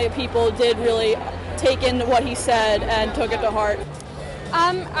a lot of people did really take in what he said and took it to heart.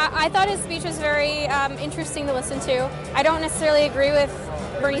 I thought his speech was very interesting to listen to. I don't necessarily agree with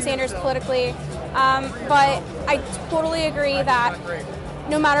Bernie Sanders politically, but I totally agree that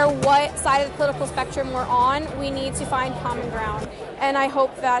no matter what side of the political spectrum we're on, we need to find common ground. And I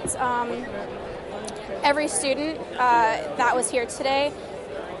hope that every student that was here today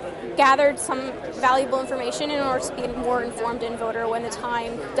gathered some valuable information in order to be a more informed voter when the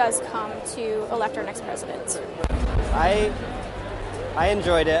time does come to elect our next president. I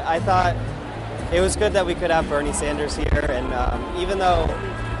enjoyed it. I thought it was good that we could have Bernie Sanders here, and even though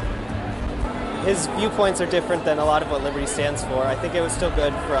his viewpoints are different than a lot of what Liberty stands for, I think it was still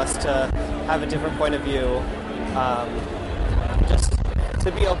good for us to have a different point of view, just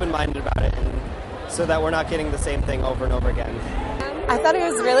to be open-minded about it, and so that we're not getting the same thing over and over again. I thought it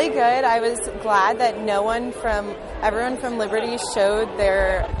was really good. I was glad that everyone from Liberty showed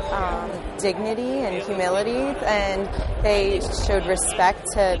their dignity and humility, and they showed respect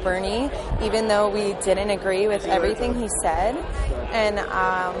to Bernie, even though we didn't agree with everything he said. And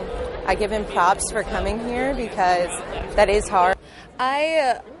I give him props for coming here because that is hard.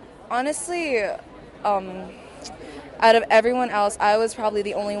 I honestly, out of everyone else, I was probably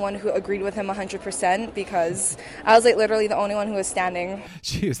the only one who agreed with him 100% because I was like literally the only one who was standing.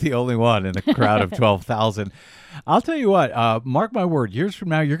 She is the only one in a crowd of 12,000. I'll tell you what, mark my word, years from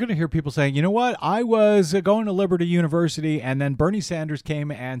now, you're going to hear people saying, you know what, I was going to Liberty University and then Bernie Sanders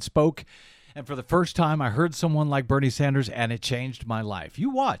came and spoke. And for the first time, I heard someone like Bernie Sanders and it changed my life. You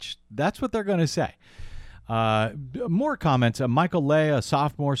watch. That's what they're going to say. More comments. Michael Lay, a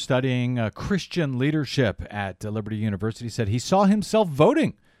sophomore studying Christian leadership at Liberty University, said he saw himself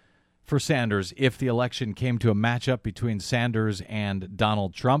voting for Sanders if the election came to a matchup between Sanders and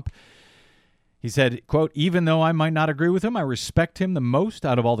Donald Trump. He said, quote, even though I might not agree with him, I respect him the most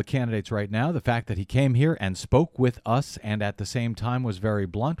out of all the candidates right now. The fact that he came here and spoke with us and at the same time was very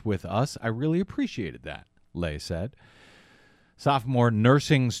blunt with us, I really appreciated that, Lay said. Sophomore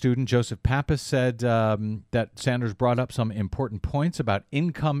nursing student Joseph Pappas said that Sanders brought up some important points about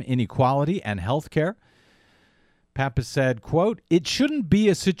income inequality and health care. Pappas said, quote, it shouldn't be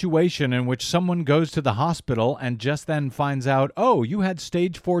a situation in which someone goes to the hospital and just then finds out, oh, you had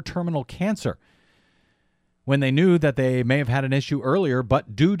stage 4 terminal cancer, when they knew that they may have had an issue earlier,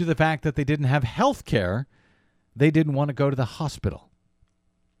 but due to the fact that they didn't have health care, they didn't want to go to the hospital.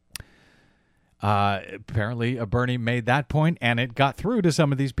 Apparently, Bernie made that point, and it got through to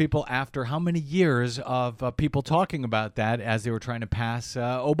some of these people after how many years of people talking about that as they were trying to pass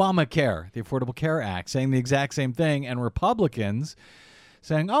Obamacare, the Affordable Care Act, saying the exact same thing, and Republicans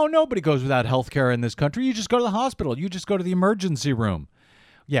saying, oh, nobody goes without health care in this country. You just go to the hospital. You just go to the emergency room.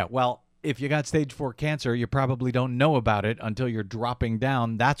 Yeah, well, if you got stage 4 cancer, you probably don't know about it until you're dropping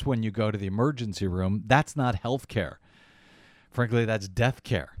down. That's when you go to the emergency room. That's not health care. Frankly, that's death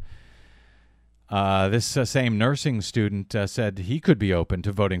care. This same nursing student said he could be open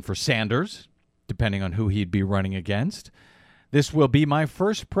to voting for Sanders, depending on who he'd be running against. This will be my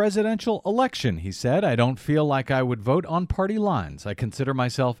first presidential election, he said. I don't feel like I would vote on party lines. I consider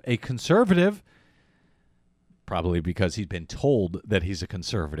myself a conservative, probably because he'd been told that he's a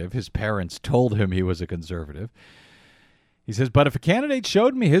conservative. His parents told him he was a conservative. He says, but if a candidate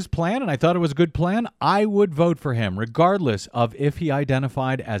showed me his plan and I thought it was a good plan, I would vote for him, regardless of if he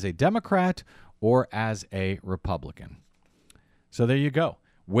identified as a Democrat or as a Republican. So there you go.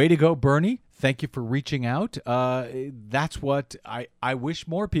 Way to go, Bernie. Thank you for reaching out. That's what I wish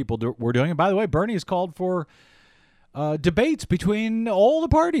more people were doing. And by the way, Bernie has called for debates between all the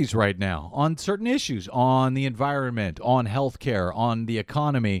parties right now on certain issues, on the environment, on healthcare, on the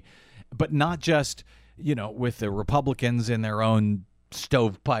economy, but not just, with the Republicans in their own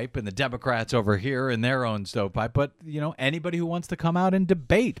stovepipe and the Democrats over here in their own stovepipe, but anybody who wants to come out and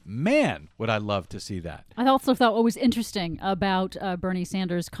debate, man, would I love to see that. I also thought what was interesting about Bernie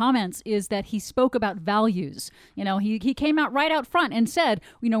Sanders' comments is that he spoke about values. He came out right out front and said,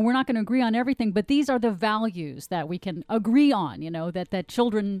 we're not going to agree on everything, but these are the values that we can agree on, that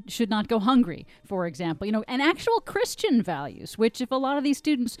children should not go hungry, for example, and actual Christian values, which if a lot of these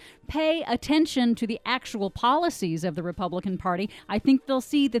students pay attention to the actual policies of the Republican Party, I think they'll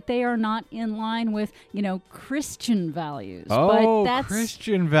see that they are not in line with, Christian values. Oh, but that's,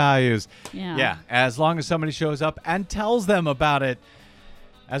 Christian values. Yeah. As long as somebody shows up and tells them about it,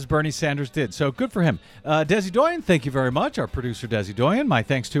 as Bernie Sanders did. So good for him. Desi Doyen, thank you very much. Our producer, Desi Doyen. My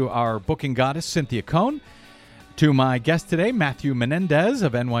thanks to our booking goddess, Cynthia Cohn. To my guest today, Matthew Menendez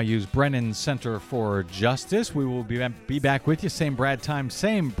of NYU's Brennan Center for Justice. We will be back with you. Same Brad time,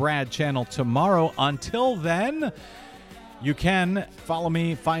 same Brad channel tomorrow. Until then, you can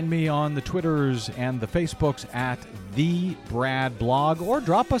find me on the Twitters and the Facebooks at The Brad Blog, or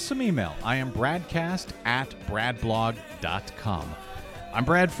drop us some email. I am BradCast@bradblog.com. I'm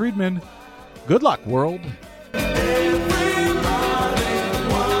Brad Friedman. Good luck, world.